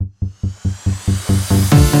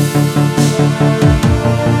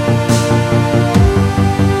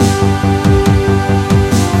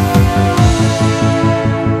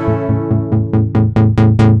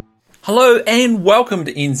Hello and welcome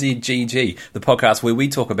to NZGG, the podcast where we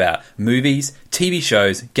talk about movies, TV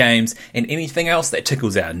shows, games, and anything else that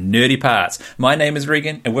tickles our nerdy parts. My name is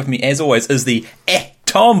Regan, and with me, as always, is the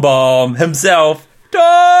Tom Bomb himself,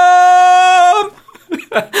 Tom!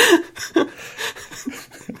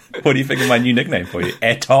 What do you think of my new nickname for you?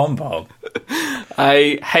 Tom Bomb.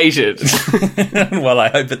 I hate it. Well, I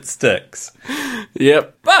hope it sticks.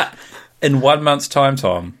 Yep. But in 1 month's time,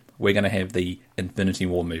 Tom, we're going to have the Infinity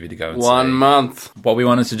War movie to go and see. 1 month. What we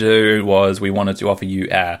wanted to do was we wanted to offer you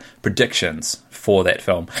our predictions for that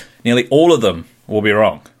film. Nearly all of them will be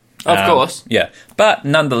wrong. Of course. Yeah. But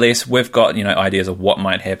nonetheless, we've got, ideas of what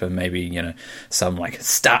might happen, maybe, some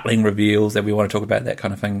startling reveals that we want to talk about, that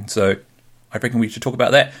kind of thing. So I reckon we should talk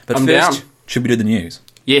about that. But I'm first, down. Should we do the news?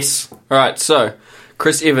 Yes. All right, so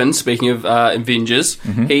Chris Evans, speaking of Avengers,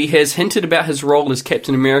 he has hinted about his role as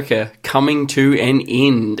Captain America coming to an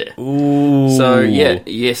end. Ooh. So,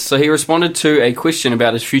 So he responded to a question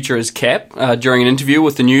about his future as Cap during an interview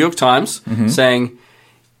with the New York Times, saying,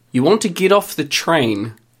 "You want to get off the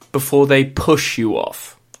train before they push you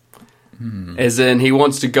off." As in, he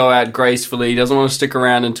wants to go out gracefully. He doesn't want to stick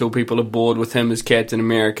around until people are bored with him as Captain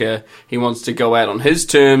America. He wants to go out on his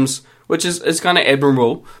terms, which is kind of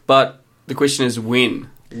admirable, but the question is when.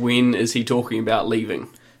 When is he talking about leaving?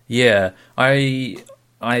 Yeah, I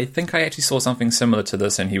think I actually saw something similar to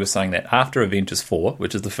this, and he was saying that after Avengers 4,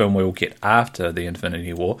 which is the film we will get after the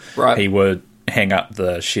Infinity War, right, he would hang up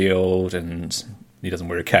the shield and he doesn't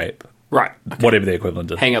wear a cape. Right. Okay. Whatever the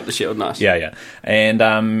equivalent is. Hang up the shield, nice. Yeah.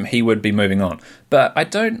 And he would be moving on. But I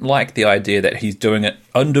don't like the idea that he's doing it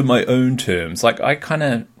under my own terms. I kind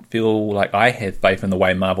of feel like I have faith in the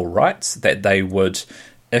way Marvel writes, that they would,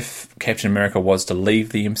 if Captain America was to leave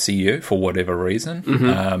the MCU for whatever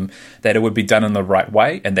reason, that it would be done in the right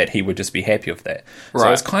way and that he would just be happy with that. Right.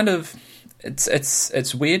 So it's kind of...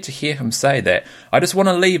 It's weird to hear him say that. I just want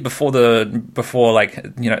to leave before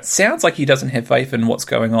it sounds like he doesn't have faith in what's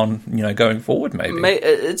going on, going forward, maybe.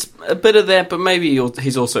 It's a bit of that, but maybe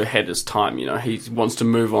he's also had his time, he wants to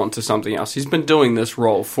move on to something else. He's been doing this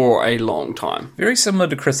role for a long time. Very similar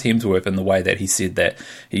to Chris Hemsworth in the way that he said that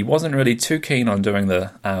he wasn't really too keen on doing the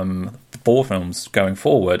 4 films going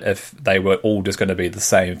forward if they were all just going to be the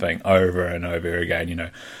same thing over and over again,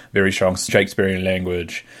 very strong Shakespearean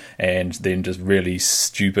language and then just really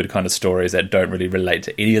stupid kind of stories that don't really relate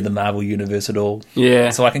to any of the Marvel universe at all.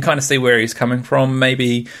 Yeah. So I can kind of see where he's coming from.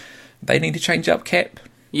 Maybe they need to change up Cap.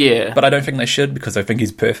 Yeah. But I don't think they should, because I think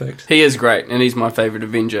he's perfect. He is great, and he's my favourite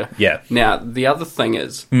Avenger. Yeah. Now, the other thing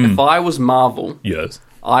is, if I was Marvel... Yes.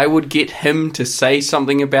 I would get him to say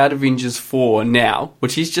something about Avengers 4 now,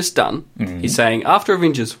 which he's just done. He's saying, after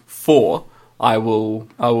Avengers 4, I will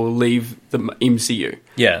leave the MCU.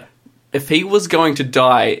 Yeah. If he was going to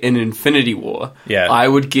die in Infinity War, I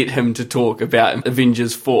would get him to talk about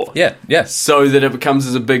Avengers 4. Yeah. So that it becomes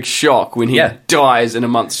as a big shock when he dies in a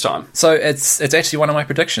month's time. So it's actually one of my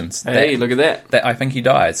predictions. Hey, look at that. That I think he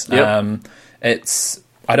dies. Yep.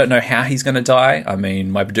 I don't know how he's going to die. I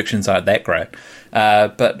mean, my predictions aren't that great.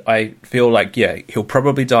 But I feel like, he'll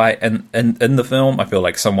probably die in the film. I feel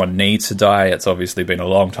like someone needs to die. It's obviously been a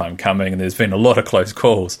long time coming, and there's been a lot of close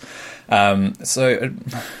calls. So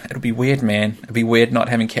it'll be weird, man. It'll be weird not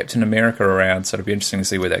having Captain America around, so it'll be interesting to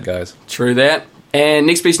see where that goes. True that. And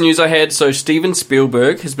next piece of news I had, so Steven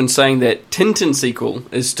Spielberg has been saying that Tintin sequel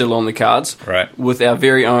is still on the cards. Right. With our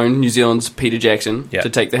very own New Zealand's Peter Jackson to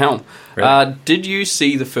take the helm. Really? Did you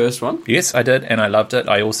see the first one? Yes, I did, and I loved it.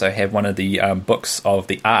 I also have one of the books of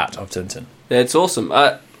the art of Tintin. That's awesome.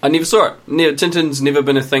 I never saw it. Tintin's never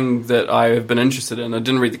been a thing that I have been interested in. I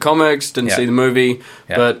didn't read the comics, didn't see the movie,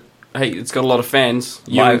 but... Hey, it's got a lot of fans,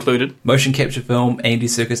 you included. Motion capture film, Andy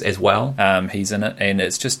Serkis as well. He's in it, and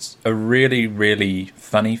it's just a really, really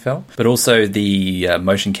funny film. But also the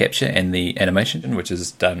motion capture and the animation, which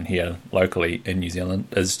is done here locally in New Zealand,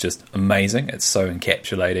 is just amazing. It's so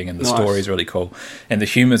encapsulating, and the story's really cool. And the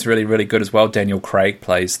humour's really, really good as well. Daniel Craig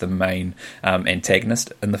plays the main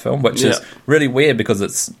antagonist in the film, which is really weird because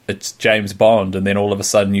it's James Bond, and then all of a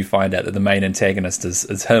sudden you find out that the main antagonist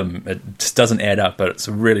is him. It just doesn't add up, but it's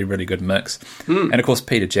a really, really good mix. And of course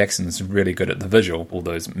Peter Jackson is really good at the visual, all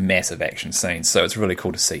those massive action scenes, so it's really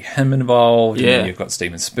cool to see him involved. And then you've got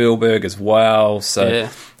Steven Spielberg as well, so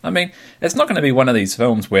I mean, it's not going to be one of these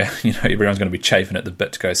films where, everyone's going to be chafing at the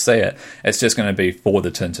bit to go see it. It's just going to be for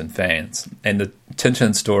the Tintin fans. And the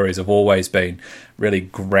Tintin stories have always been really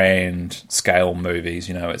grand scale movies.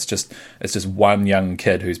 It's just one young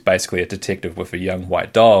kid who's basically a detective with a young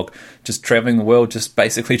white dog, just traveling the world, just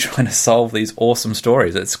basically trying to solve these awesome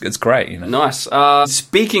stories. It's great. Nice.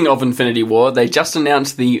 Speaking of Infinity War, they just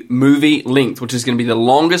announced the movie length, which is going to be the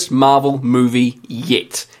longest Marvel movie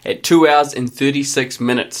yet, at 2 hours and 36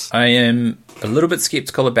 minutes. I am a little bit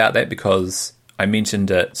skeptical about that because I mentioned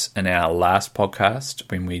it in our last podcast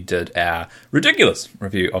when we did our ridiculous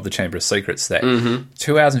review of The Chamber of Secrets, that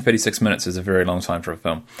 2 hours and 36 minutes is a very long time for a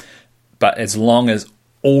film. But as long as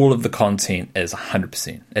all of the content is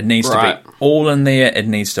 100%. It needs to be all in there. It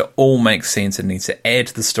needs to all make sense. It needs to add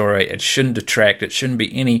to the story. It shouldn't detract. It shouldn't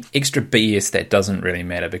be any extra BS that doesn't really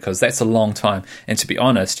matter, because that's a long time. And to be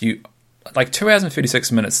honest, 2 hours and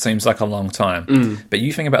 36 minutes seems like a long time, but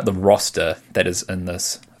you think about the roster that is in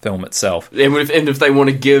this film itself. And if they want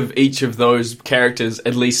to give each of those characters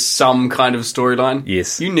at least some kind of storyline,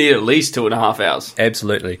 yes, you need at least 2.5 hours.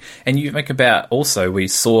 Absolutely. And you think about, also, we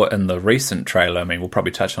saw in the recent trailer, I mean, we'll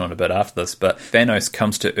probably touch on it a bit after this, but Thanos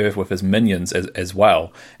comes to Earth with his minions as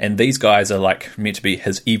well. And these guys are meant to be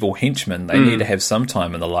his evil henchmen. They need to have some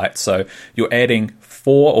time in the light. So you're adding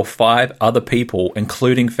 4 or 5 other people,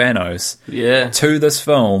 including Thanos, to this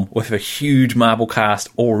film with a huge Marvel cast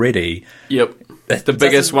already. Yep. The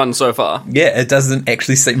biggest one so far. Yeah, it doesn't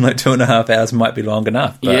actually seem like 2.5 hours might be long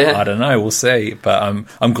enough. But I don't know, we'll see. But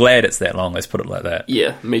I'm glad it's that long, let's put it like that.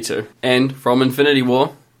 Yeah, me too. And from Infinity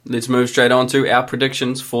War, let's move straight on to our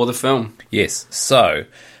predictions for the film. Yes, so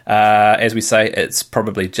as we say, it's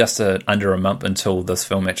probably just under a month until this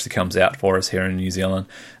film actually comes out for us here in New Zealand.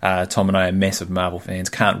 Tom and I are massive Marvel fans,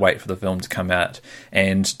 can't wait for the film to come out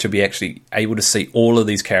and to be actually able to see all of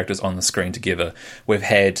these characters on the screen together. We've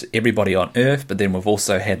had everybody on Earth, but then we've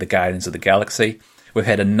also had the Guardians of the Galaxy. We've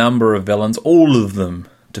had a number of villains, all of them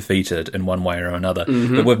defeated in one way or another,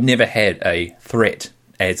 but we've never had a threat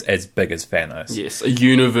as big as Thanos. Yes, a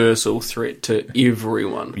universal threat to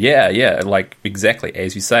everyone. Yeah, exactly,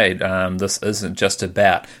 as you say, this isn't just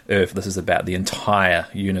about Earth, this is about the entire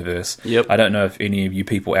universe. Yep. I don't know if any of you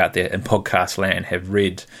people out there in podcast land have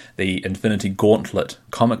read the Infinity Gauntlet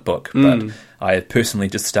comic book, but I have personally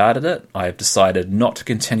just started it. I have decided not to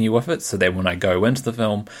continue with it, so that when I go into the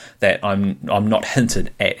film, that I'm not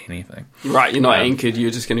hinted at anything. Right, you're not anchored,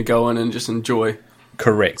 you're just going to go in and just enjoy.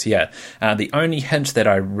 Correct, yeah. The only hint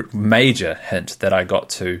major hint that I got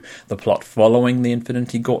to the plot following the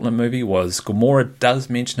Infinity Gauntlet movie was Gamora does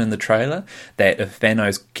mention in the trailer that if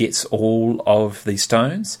Thanos gets all of the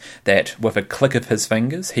stones, that with a click of his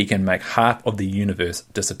fingers, he can make half of the universe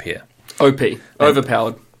disappear. OP,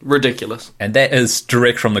 overpowered. Ridiculous. And that is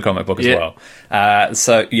direct from the comic book as well.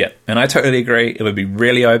 And I totally agree. It would be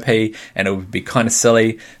really OP and it would be kind of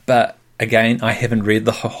silly, but again, I haven't read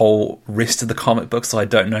the whole rest of the comic book, so I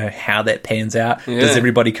don't know how that pans out. Yeah. Does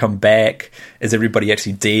everybody come back? Is everybody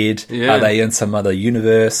actually dead? Yeah. Are they in some other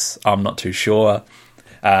universe? I'm not too sure.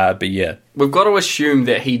 But yeah. We've got to assume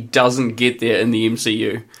that he doesn't get there in the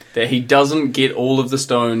MCU. That he doesn't get all of the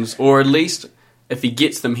stones, or at least if he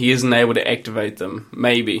gets them, he isn't able to activate them.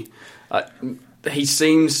 Maybe.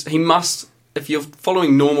 He must, if you're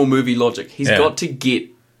following normal movie logic, he's got to get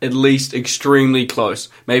at least extremely close,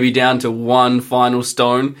 maybe down to one final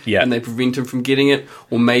stone, and they prevent him from getting it,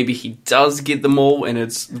 or maybe he does get them all, and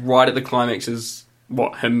it's right at the climax is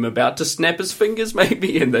him about to snap his fingers,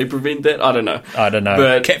 maybe, and they prevent that. I don't know.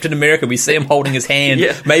 But Captain America, we see him holding his hand.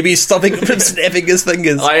 Maybe he's stopping him from snapping his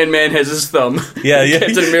fingers. Iron Man has his thumb. Yeah.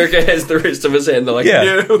 Captain America has the rest of his hand. They're like,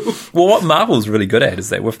 no. Well, what Marvel's really good at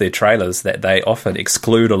is that with their trailers, that they often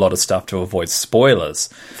exclude a lot of stuff to avoid spoilers.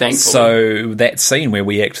 Thankfully. So that scene where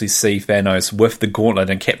we actually see Thanos with the gauntlet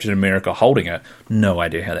and Captain America holding it, no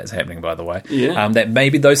idea how that's happening, by the way. Yeah. That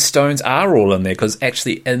maybe those stones are all in there, because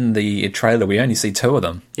actually in the trailer we only see 2 of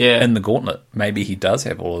them. Yeah. In the gauntlet. Maybe he does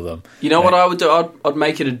have all of them. You know what I would do? I'd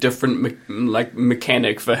make it a different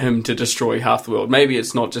mechanic for him to destroy half the world. Maybe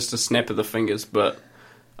it's not just a snap of the fingers, but...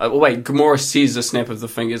 wait, Gamora sees a snap of the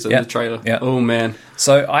fingers in the trailer. Yeah. Oh, man.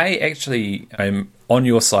 So I actually am on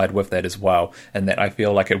your side with that as well, and that I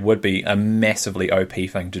feel like it would be a massively OP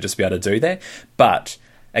thing to just be able to do that. But...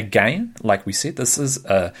 again, like we said, this is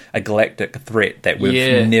a galactic threat that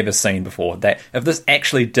we've never seen before. That if this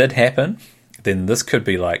actually did happen, then this could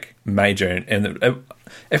be major. And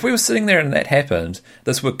if we were sitting there and that happened,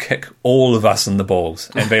 this would kick all of us in the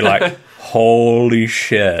balls and be like, holy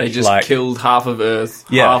shit. They just killed half of Earth,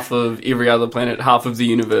 half of every other planet, half of the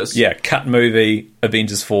universe. Yeah, cut movie,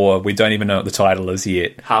 Avengers 4, we don't even know what the title is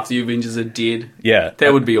yet. Half the Avengers are dead. Yeah.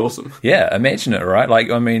 That would be awesome. Yeah, imagine it, right?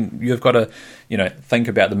 Like, I mean, you've got to, think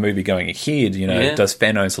about the movie going ahead. Does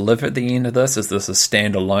Thanos live at the end of this? Is this a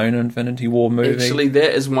standalone Infinity War movie? Actually,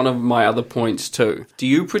 that is one of my other points too. Do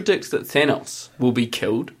you predict that Thanos will be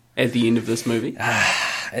killed at the end of this movie?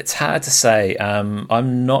 It's hard to say.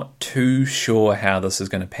 I'm not too sure how this is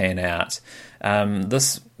going to pan out.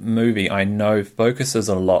 This movie, I know, focuses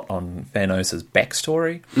a lot on Thanos'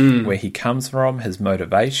 backstory, where he comes from, his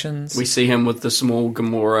motivations. We see him with the small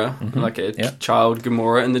Gamora, like a child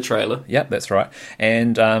Gamora in the trailer. Yep, that's right.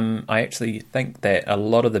 And I actually think that a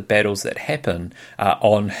lot of the battles that happen are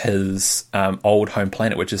on his old home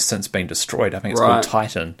planet, which has since been destroyed. I think it's called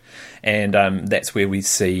Titan. And that's where we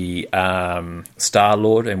see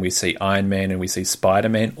Star-Lord and we see Iron Man and we see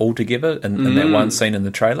Spider-Man all together in that one scene in the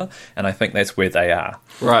trailer. And I think that's where they are.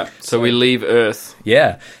 Right, so we leave Earth.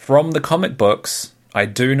 Yeah. From the comic books, I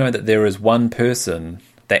do know that there is one person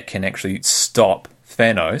that can actually stop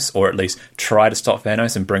Thanos, or at least try to stop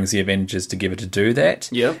Thanos, and brings the Avengers together to do that.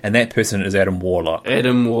 Yep. And that person is Adam Warlock.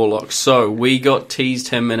 Adam Warlock. So we got teased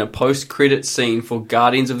him in a post-credit scene for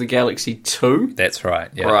Guardians of the Galaxy 2. That's right.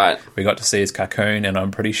 Yeah. Right. We got to see his cocoon, and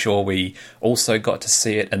I'm pretty sure we also got to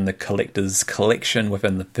see it in the collector's collection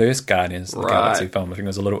within the first Guardians of the Galaxy film. I think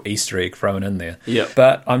there's a little Easter egg thrown in there. Yep.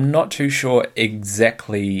 But I'm not too sure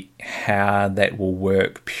exactly how that will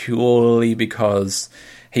work, purely because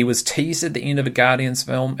he was teased at the end of a Guardians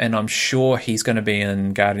film, and I'm sure he's going to be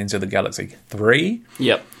in Guardians of the Galaxy 3.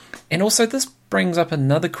 Yep. And also this brings up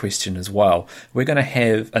another question as well. We're going to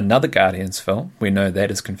have another Guardians film. We know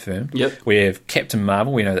that is confirmed. Yep. We have Captain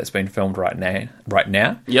Marvel. We know that's been filmed right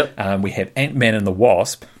now. Yep. We have Ant-Man and the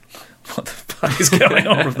Wasp. What the fuck is going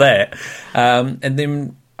on with that? And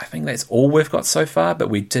then I think that's all we've got so far, but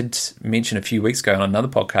we did mention a few weeks ago on another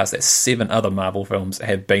podcast that 7 other Marvel films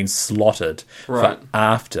have been slotted for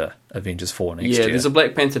after Avengers 4 next year. Yeah, there's a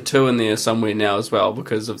Black Panther 2 in there somewhere now as well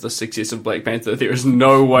because of the success of Black Panther. There is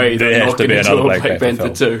no way they're not going to do a Black Panther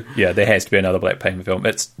 2. Yeah, there has to be another Black Panther film.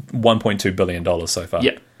 It's $1.2 billion so far.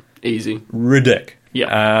 Yeah, easy. Ridiculous.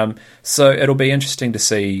 Yeah. So it'll be interesting to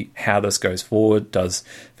see how this goes forward. Does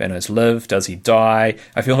Thanos live? Does he die?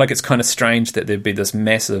 I feel like it's kind of strange that there'd be this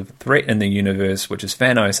massive threat in the universe, which is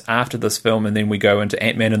Thanos, after this film, and then we go into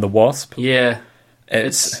Ant-Man and the Wasp. Yeah.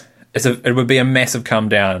 It would be a massive come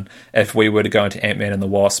down if we were to go into Ant-Man and the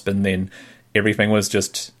Wasp and then everything was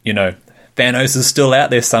just, Thanos is still out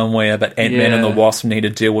there somewhere, but Ant-Man and the Wasp need to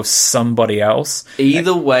deal with somebody else.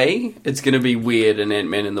 Either way, it's going to be weird in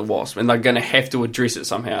Ant-Man and the Wasp, and they're going to have to address it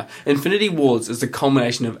somehow. Infinity Wars is the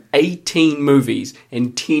culmination of 18 movies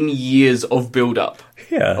and 10 years of build-up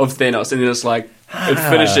of Thanos, and then it's like, it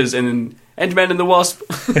finishes, and then Ant-Man and the Wasp.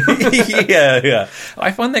 Yeah.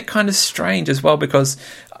 I find that kind of strange as well, because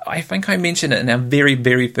I think I mentioned it in our very,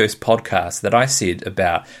 very first podcast that I said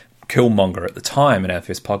about Killmonger at the time in our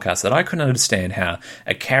first podcast, that I couldn't understand how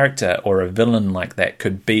a character or a villain like that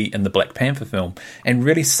could be in the Black Panther film and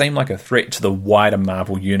really seem like a threat to the wider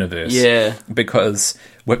Marvel universe. Yeah. Because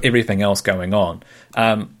with everything else going on,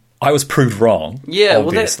 I was proved wrong. Yeah,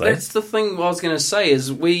 obviously. Well, that's the thing I was going to say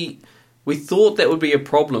is we thought that would be a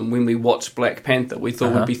problem when we watched Black Panther. We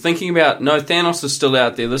thought we'd be thinking about, no, Thanos is still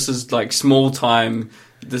out there. This is like small time.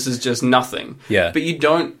 This is just nothing. Yeah. But you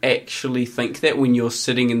don't actually think that when you're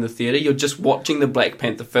sitting in the theatre. You're just watching the Black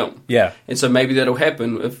Panther film. Yeah. And so maybe that'll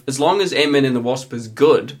happen. As long as Ant-Man and the Wasp is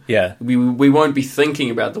good, we won't be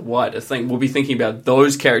thinking about the wider thing. We'll be thinking about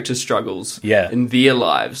those characters' struggles in their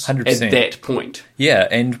lives 100%. At that point. Yeah,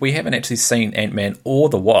 and we haven't actually seen Ant-Man or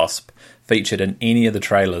the Wasp featured in any of the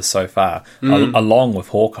trailers so far, along with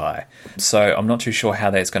Hawkeye. So I'm not too sure how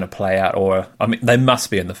that's going to play out, or, I mean, they must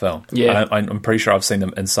be in the film. Yeah. I'm pretty sure I've seen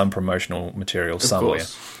them in some promotional material somewhere.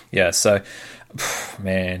 Course. Yeah, so,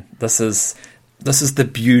 man, this is the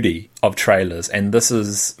beauty of trailers, and this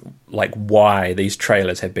is like why these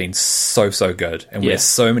trailers have been so good, and where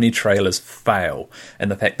so many trailers fail, and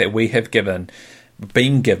the fact that we have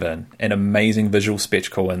been given an amazing visual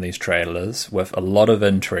spectacle in these trailers with a lot of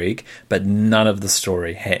intrigue, but none of the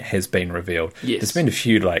story has been revealed. Yes. There's been a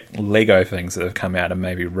few like Lego things that have come out and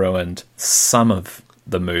maybe ruined some of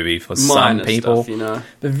the movie for some people. Stuff,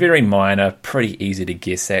 but very minor, pretty easy to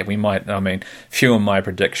guess at. Few of my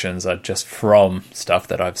predictions are just from stuff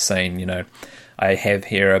that I've seen. I have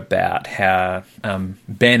here about how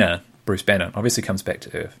Bruce Banner obviously comes back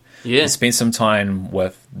to Earth. Yeah. He spent some time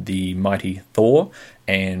with the mighty Thor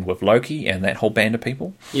and with Loki and that whole band of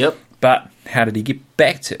people. Yep. But how did he get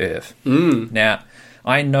back to Earth? Now,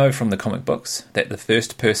 I know from the comic books that the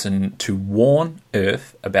first person to warn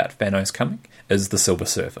Earth about Thanos coming is the Silver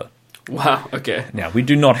Surfer. Wow, okay. Now, we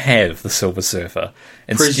do not have the Silver Surfer.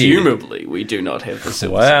 Instead, Presumably, we do not have the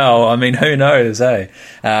Silver Surfer. well, I mean, who knows, eh?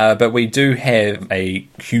 But we do have a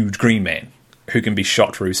huge green man who can be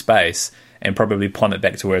shot through space and probably plummet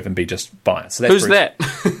back to Earth and be just fine. So that's Who's that?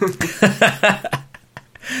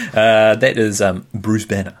 That is Bruce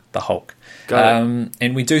Banner, the Hulk. Got it.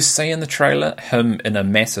 And we do see in the trailer him in a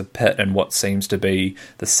massive pit in what seems to be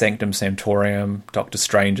the Sanctum Sanctorum, Doctor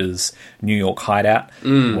Strange's New York hideout.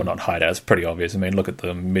 Well, not hideout, it's pretty obvious. I mean, look at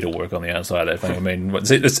the metalwork on the outside of that thing. I mean,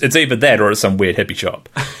 it's either that or it's some weird hippie shop.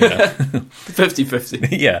 You know? 50-50.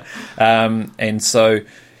 Yeah. And so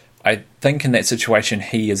I think in that situation,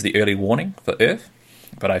 he is the early warning for Earth.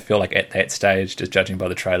 But I feel like at that stage, just judging by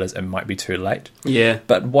the trailers, it might be too late. Yeah.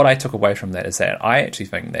 But what I took away from that is that I actually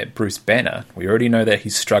think that Bruce Banner, we already know that he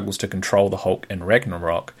struggles to control the Hulk in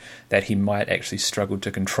Ragnarok, that he might actually struggle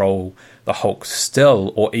to control the Hulk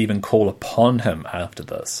still, or even call upon him after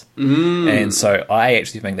this. And so I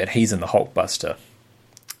actually think that he's in the Hulkbuster.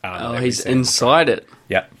 He's inside it.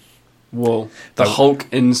 Yeah. Whoa. The Hulk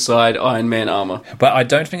inside Iron Man armor. But I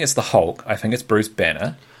don't think it's the Hulk. I think it's Bruce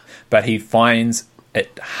Banner. But he finds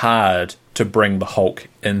it hard to bring the Hulk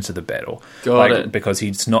into the battle. Got it. Because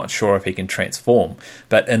he's not sure if he can transform.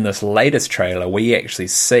 But in this latest trailer, we actually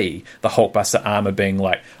see the Hulkbuster armor being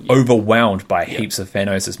overwhelmed by heaps of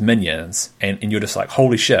Thanos' minions. And you're just like,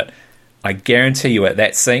 holy shit. I guarantee you at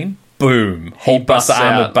that scene, boom, Hulkbuster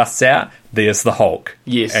armor busts out. There's the Hulk.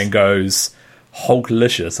 Yes. And goes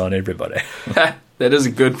Hulklicious on everybody. That is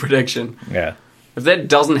a good prediction. Yeah. If that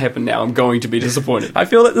doesn't happen now, I'm going to be disappointed. I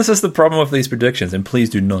feel that this is the problem with these predictions, and please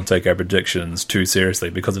do not take our predictions too seriously,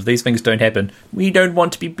 because if these things don't happen, we don't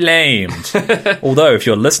want to be blamed. Although, if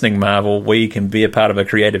you're listening, Marvel, we can be a part of a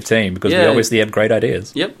creative team, because we obviously have great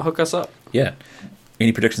ideas. Yep, hook us up. Yeah.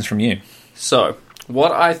 Any predictions from you? So,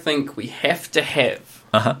 what I think we have to have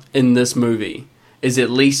in this movie is at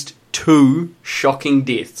least 2 shocking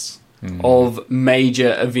deaths of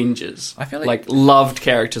major Avengers. I feel like loved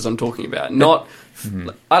characters I'm talking about. Not...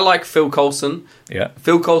 I like Phil Coulson. Yeah.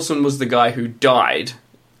 Phil Coulson was the guy who died,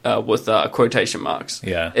 with quotation marks,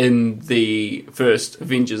 in the first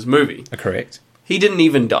Avengers movie. Correct. He didn't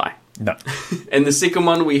even die. No. In the second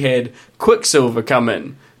one, we had Quicksilver come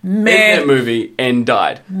in Meh. that movie and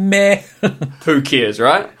died. Meh. Who cares,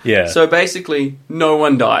 right? Yeah. So basically, no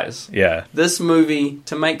one dies. Yeah. This movie,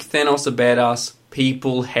 to make Thanos a badass,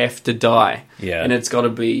 people have to die. Yeah. And it's got to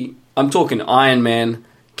be... I'm talking Iron Man,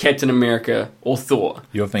 Captain America, or Thor.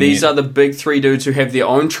 These are the big 3 dudes who have their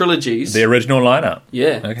own trilogies. The original lineup.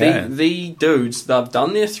 Yeah. Okay. The dudes, they've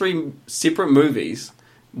done their 3 separate movies.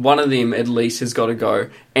 One of them, at least, has got to go,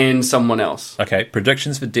 and someone else. Okay,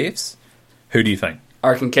 predictions for deaths? Who do you think? I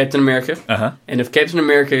reckon Captain America. And if Captain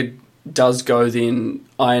America does go, then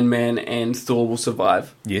Iron Man and Thor will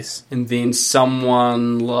survive. Yes. And then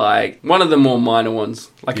someone like... one of the more minor ones,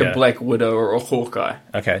 like a Black Widow or a Hawkeye.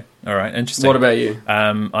 Okay, all right, interesting. What about you?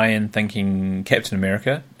 I am thinking Captain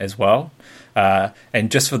America as well. And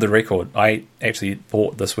just for the record, I actually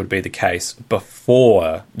thought this would be the case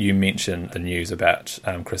before you mentioned the news about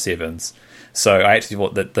Chris Evans. So I actually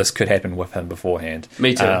thought that this could happen with him beforehand.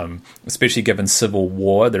 Me too. Especially given Civil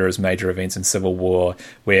War. There is major events in Civil War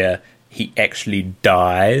where he actually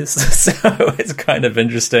dies. So it's kind of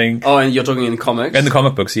interesting. Oh, and you're talking in the comics? In the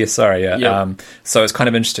comic books, yes, sorry. Yeah. Yep. So it's kind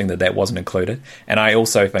of interesting that wasn't included. And I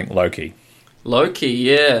also think Loki. Loki,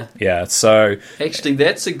 yeah. Yeah, so... actually,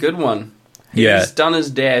 that's a good one. He's done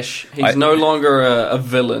his dash. He's no longer a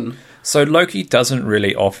villain. So Loki doesn't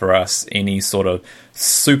really offer us any sort of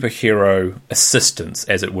superhero assistance,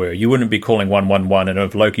 as it were. You wouldn't be calling 111, and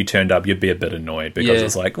if Loki turned up, you'd be a bit annoyed, because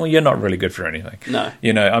it's like, well, you're not really good for anything. No.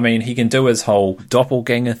 You know, I mean, he can do his whole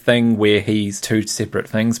doppelganger thing where he's 2 separate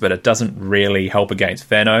things, but it doesn't really help against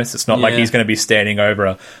Thanos. It's not like he's going to be standing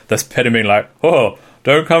over this pit and being like, oh,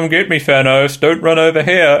 don't come get me, Thanos, don't run over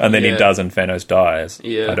here. And then he does, and Thanos dies.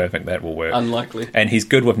 Yeah. I don't think that will work. Unlikely. And he's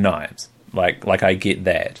good with knives. Like I get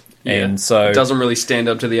that. Yeah. And so it doesn't really stand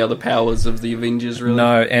up to the other powers of the Avengers, really.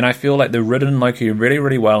 No, and I feel like they've written Loki really,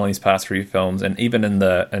 really well in these past 3 films, and even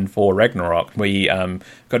in Thor Ragnarok, we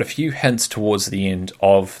got a few hints towards the end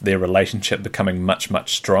of their relationship becoming much,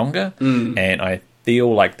 much stronger, and I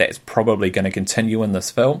feel like that's probably going to continue in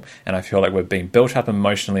this film, and I feel like we've been built up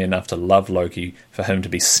emotionally enough to love Loki for him to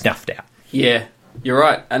be snuffed out. Yeah. You're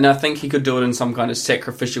right, and I think he could do it in some kind of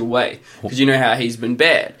sacrificial way, because you know how he's been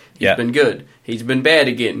bad, he's been good, he's been bad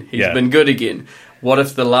again, he's been good again. What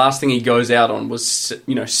if the last thing he goes out on was,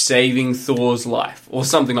 saving Thor's life, or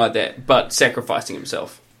something like that, but sacrificing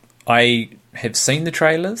himself? I have seen the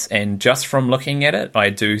trailers, and just from looking at it, I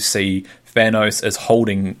do see Thanos is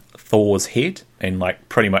holding Thor's head and like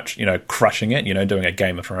pretty much, crushing it, doing a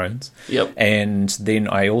Game of Thrones. Yep. And then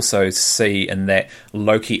I also see in that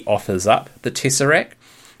Loki offers up the Tesseract,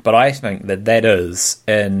 but I think that is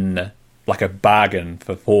in like a bargain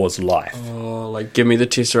for Thor's life. Oh, like, give me the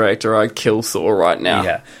Tesseract or I kill Thor right now.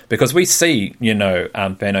 Yeah, because we see,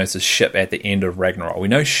 Thanos' ship at the end of Ragnarok. We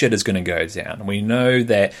know shit is going to go down. We know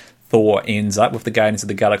that Thor ends up with the Guardians of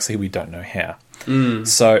the Galaxy. We don't know how.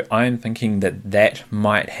 So I'm thinking that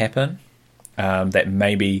might happen. That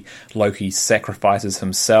maybe Loki sacrifices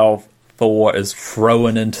himself. Thor is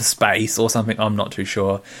thrown into space or something. I'm not too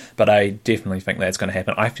sure. But I definitely think that's going to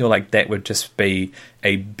happen. I feel like that would just be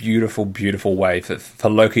a beautiful, beautiful way for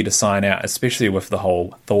Loki to sign out, especially with the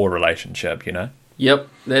whole Thor relationship, Yep,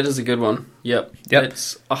 that is a good one. Yep.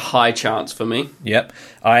 That's a high chance for me. Yep.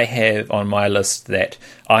 I have on my list that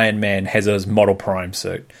Iron Man has his Model Prime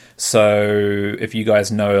suit. So if you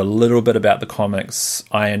guys know a little bit about the comics,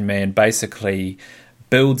 Iron Man basically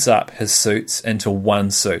builds up his suits into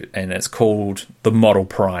one suit, and it's called the Model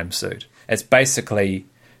Prime suit. It's basically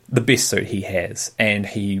the best suit he has, and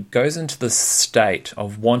he goes into the state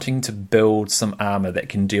of wanting to build some armor that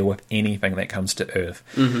can deal with anything that comes to Earth.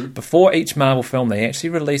 Before each Marvel film, they actually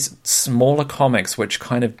release smaller comics which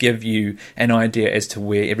kind of give you an idea as to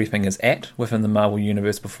where everything is at within the Marvel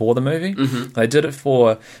universe before the movie. They did it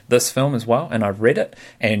for this film as well, and I've read it,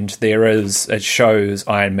 and it shows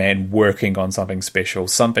Iron Man working on something special,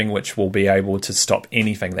 something which will be able to stop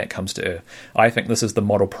anything that comes to Earth. I think this is the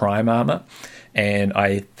Model Prime armor. And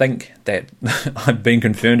I think that I've been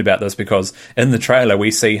confirmed about this because in the trailer we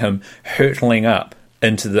see him hurtling up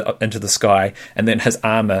into the sky, and then his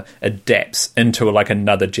armor adapts into like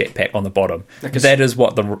another jetpack on the bottom. That is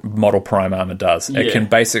what the Model Prime armor does. Yeah. It can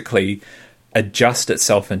basically adjust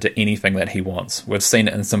itself into anything that he wants. We've seen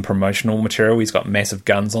it in some promotional material. He's got massive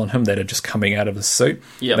guns on him that are just coming out of his suit.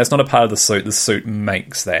 Yep. That's not a part of the suit. The suit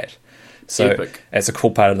makes that. So Epic. It's a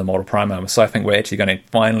cool part of the Model Prime armor. So I think we're actually going to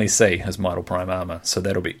finally see his Model Prime armor. So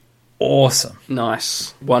that'll be awesome.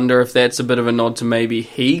 Nice. Wonder if that's a bit of a nod to maybe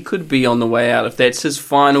he could be on the way out. If that's his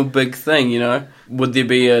final big thing, Would there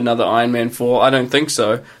be another Iron Man 4? I don't think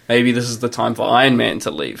so. Maybe this is the time for Iron Man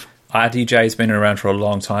to leave. RDJ's been around for a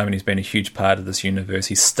long time, and he's been a huge part of this universe.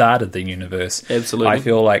 He started the universe. Absolutely. I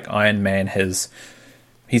feel like Iron Man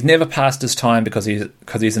he's never passed his time because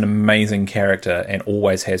he's an amazing character and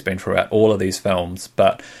always has been throughout all of these films.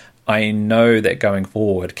 But I know that going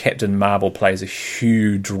forward, Captain Marvel plays a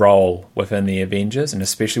huge role within the Avengers, and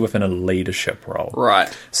especially within a leadership role.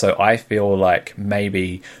 Right. So I feel like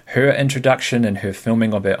maybe her introduction and her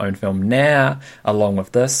filming of her own film now, along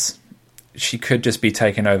with this, she could just be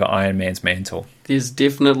taking over Iron Man's mantle. There's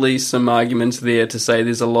definitely some arguments there to say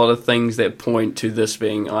there's a lot of things that point to this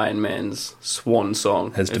being Iron Man's swan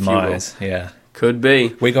song. His demise, yeah. Could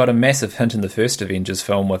be. We got a massive hint in the first Avengers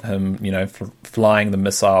film with him, flying the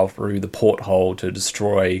missile through the porthole to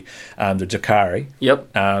destroy the Jakari.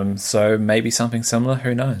 Yep. So maybe something similar,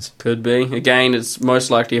 who knows? Could be. Again, it's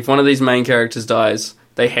most likely if one of these main characters dies,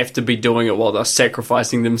 they have to be doing it while they're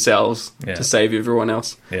sacrificing themselves to save everyone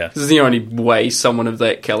else. Yeah. This is the only way someone of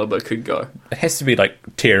that caliber could go. It has to be,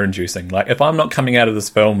 tear-inducing. If I'm not coming out of this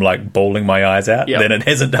film, bawling my eyes out, then it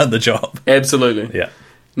hasn't done the job. Absolutely. Yeah.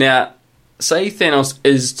 Now, say Thanos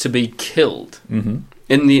is to be killed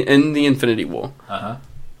in the Infinity War.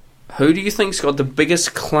 Who do you think's got the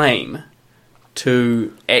biggest claim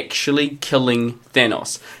to actually killing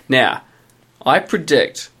Thanos? Now, I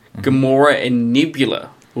predict Gamora and Nebula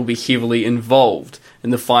will be heavily involved in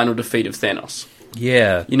the final defeat of Thanos.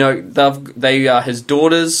 Yeah. They are his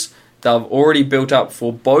daughters. They've already built up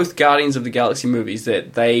for both Guardians of the Galaxy movies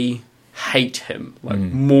that they hate him.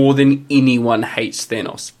 More than anyone hates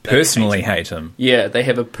Thanos. Personally hate him. Yeah, they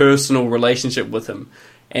have a personal relationship with him.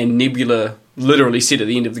 And Nebula literally said at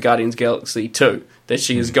the end of the Guardians of the Galaxy 2 that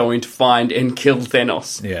she is going to find and kill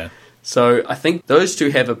Thanos. Yeah. So I think those two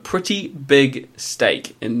have a pretty big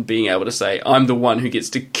stake in being able to say, I'm the one who gets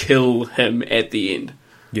to kill him at the end.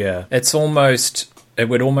 Yeah. It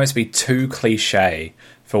would almost be too cliche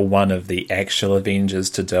for one of the actual Avengers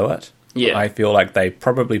to do it. Yeah. I feel like they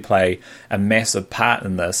probably play a massive part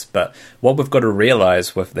in this, but what we've got to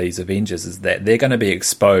realise with these Avengers is that they're going to be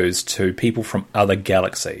exposed to people from other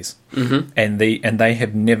galaxies. And they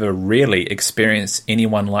have never really experienced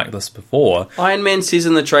anyone like this before. Iron Man says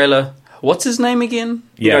in the trailer, what's his name again?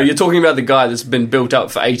 Yeah. You're talking about the guy that's been built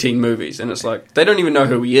up for 18 movies, and it's like, they don't even know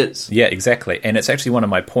who he is. Yeah, exactly. And it's actually one of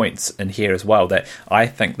my points in here as well, that I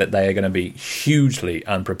think that they are going to be hugely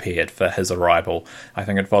unprepared for his arrival. I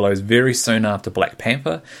think it follows very soon after Black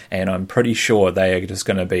Panther, and I'm pretty sure they are just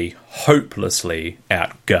going to be hopelessly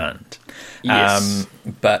outgunned. Yes.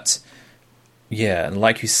 But yeah,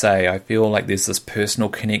 like you say, I feel like there's this personal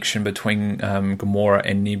connection between Gamora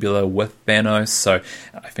and Nebula with Thanos, so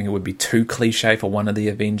I think it would be too cliche for one of the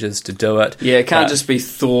Avengers to do it. Yeah, it can't just be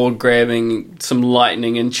Thor grabbing some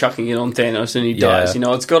lightning and chucking it on Thanos and he dies.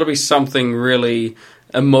 It's got to be something really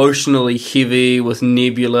emotionally heavy with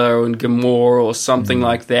Nebula and Gamora or something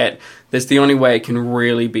like that. That's the only way it can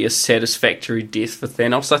really be a satisfactory death for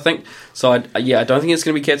Thanos, I think. So, I don't think it's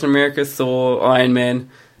going to be Captain America, Thor, Iron Man.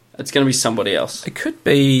 It's going to be somebody else. It could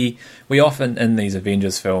be... We often, in these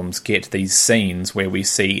Avengers films, get these scenes where we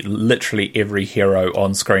see literally every hero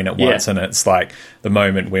on screen at once, and it's like the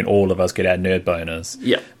moment when all of us get our nerd boners.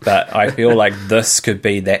 Yeah. But I feel like this could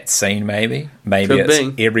be that scene, maybe. Maybe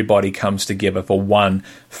everybody comes together for one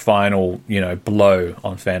final, blow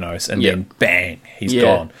on Thanos, and then bang, he's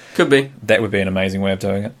gone. Could be. That would be an amazing way of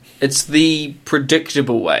doing it. It's the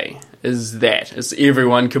predictable way. It's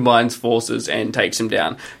everyone combines forces and takes him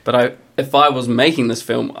down. But if I was making this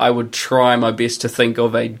film, I would try my best to think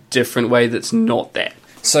of a different way that's not that.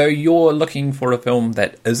 So you're looking for a film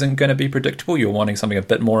that isn't going to be predictable? You're wanting something a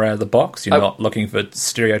bit more out of the box? You're not looking for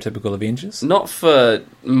stereotypical Avengers? Not for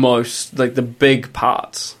most, like the big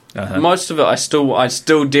parts. Most of it, I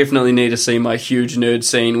still definitely need to see my huge nerd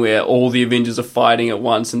scene where all the Avengers are fighting at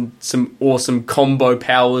once and some awesome combo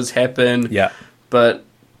powers happen. Yeah. But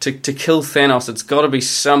to kill Thanos, it's got to be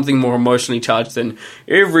something more emotionally charged than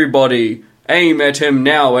everybody aim at him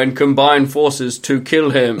now and combine forces to kill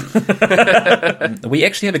him. We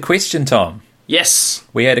actually have a question, Tom. Yes.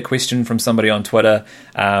 We had a question from somebody on Twitter.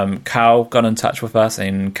 Carl got in touch with us,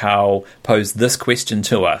 and Carl posed this question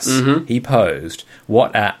to us. Mm-hmm. He posed,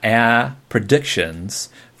 what are our predictions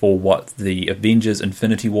for what the Avengers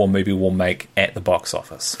Infinity War movie will make at the box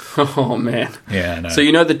office? Oh, man. Yeah, I know. So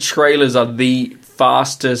the trailers are the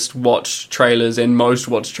fastest watched trailers and most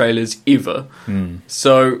watched trailers ever.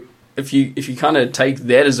 So if you kind of take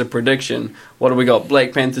that as a prediction, what have we got?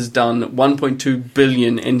 Black Panther's done 1.2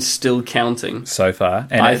 billion and still counting so far,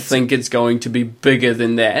 and I think it's going to be bigger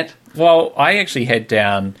than that. Well, I actually had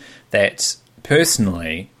down that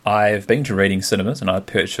personally I've been to Reading Cinemas and I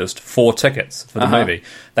purchased 4 tickets for the movie.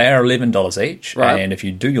 They are $11 each, and if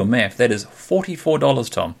you do your math, that is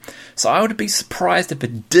 $44, Tom. So I would be surprised if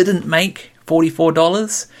it didn't make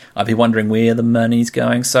 $44. I'd be wondering where the money's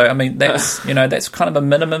going. So, I mean, that's that's kind of a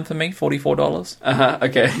minimum for me, $44.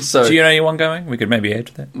 Okay, so... Do you know anyone going? We could maybe add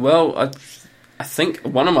to that. Well, I think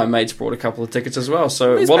one of my mates brought a couple of tickets as well.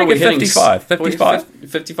 So what are we hitting? 55.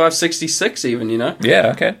 55, 66 even,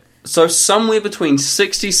 Yeah, okay. So somewhere between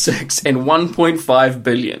 66 and 1.5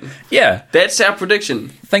 billion. Yeah. That's our prediction.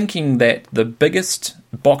 Thinking that the biggest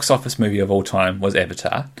box office movie of all time was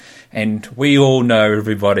Avatar, and we all know,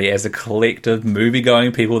 everybody, as a collective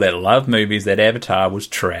movie-going people that love movies, that Avatar was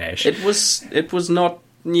trash. It was not...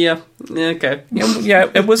 Yeah, okay.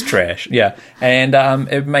 Yeah, it was trash, yeah. And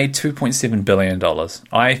it made $2.7 billion.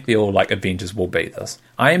 I feel like Avengers will beat this.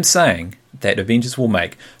 I am saying that Avengers will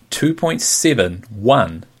make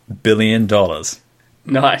 $2.71 billion.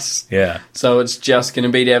 Nice. Yeah. So it's just going to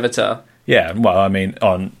beat Avatar. Yeah, well, I mean,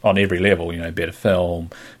 on every level, better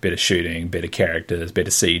film, better shooting, better characters,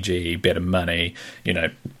 better CG, better money,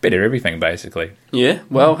 better everything, basically. Yeah,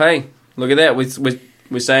 well, hey, look at that.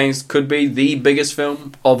 We're saying it could be the biggest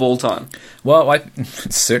film of all time. Well,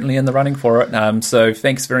 it's certainly in the running for it. So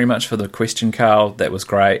thanks very much for the question, Carl. That was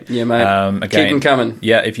great. Yeah, mate. Again, keep them coming.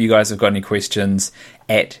 Yeah, if you guys have got any questions,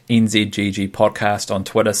 at NZGG Podcast on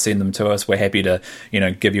Twitter, send them to us. We're happy to,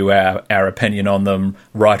 give you our opinion on them,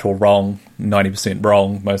 right or wrong, 90%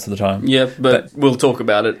 wrong most of the time. Yeah, but we'll talk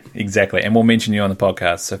about it. Exactly, and we'll mention you on the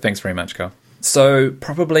podcast. So thanks very much, Carl. So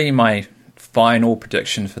probably my final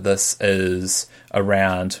prediction for this is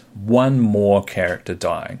around one more character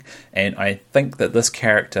dying, and I think that this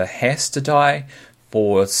character has to die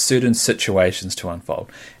for certain situations to unfold,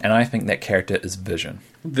 and I think that character is Vision.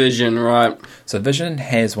 Vision, right. So Vision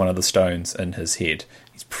has one of the stones in his head.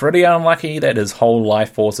 He's pretty unlucky that his whole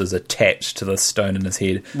life force is attached to this stone in his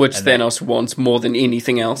head, which Thanos wants more than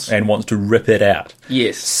anything else, and wants to rip it out.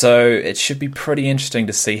 Yes. So it should be pretty interesting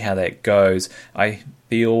to see how that goes. I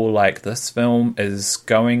feel like this film is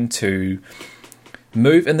going to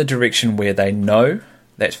move in the direction where they know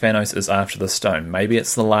that Thanos is after the stone. Maybe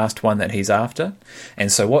it's the last one that he's after.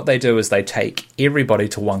 And so what they do is they take everybody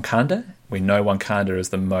to Wakanda. We know Wakanda is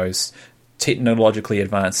the most technologically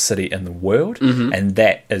advanced city in the world, and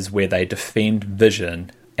that is where they defend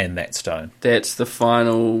Vision and that stone. That's the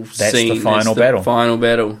final That's scene. the final battle. Final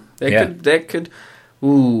battle. That could.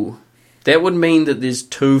 Ooh, that would mean that there's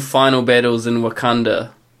 2 final battles in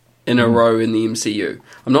Wakanda in a row in the MCU.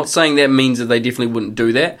 I'm not saying that means that they definitely wouldn't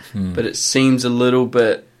do that, but it seems a little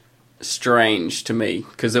bit strange to me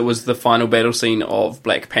because it was the final battle scene of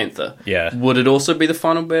Black Panther. Yeah. Would it also be the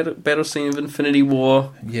final battle scene of Infinity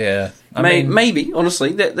War? Yeah. Maybe,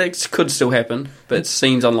 honestly, that could still happen, but it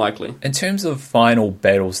seems unlikely. In terms of final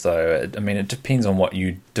battles, though, it depends on what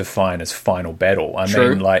you define as final battle.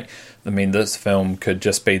 True. This film could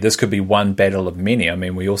just be, this could be one battle of many.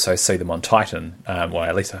 We also see them on Titan. Well,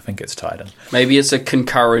 at least I think it's Titan. Maybe it's a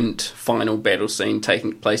concurrent final battle scene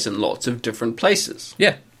taking place in lots of different places.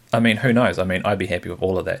 Yeah. Who knows? I'd be happy with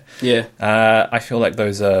all of that. Yeah. I feel like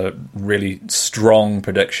those are really strong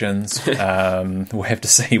predictions. We'll have to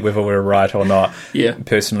see whether we're right or not. Yeah.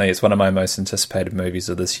 Personally, it's one of my most anticipated movies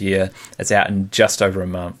of this year. It's out in just over a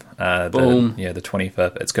month. Boom. The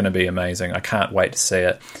 25th. It's going to be amazing. I can't wait to see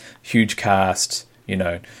it. Huge cast,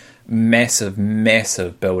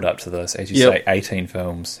 massive build up to this. As you say, 18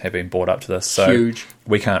 films have been brought up to this. So huge.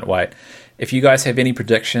 We can't wait. If you guys have any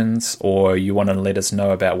predictions or you want to let us know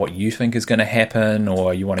about what you think is going to happen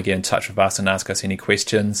or you want to get in touch with us and ask us any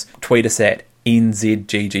questions, tweet us at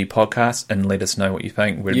NZGG Podcast and let us know what you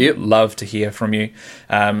think. We'd love to hear from you.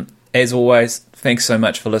 As always, thanks so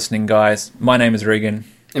much for listening, guys. My name is Regan.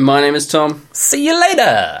 And my name is Tom. See you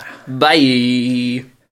later. Bye.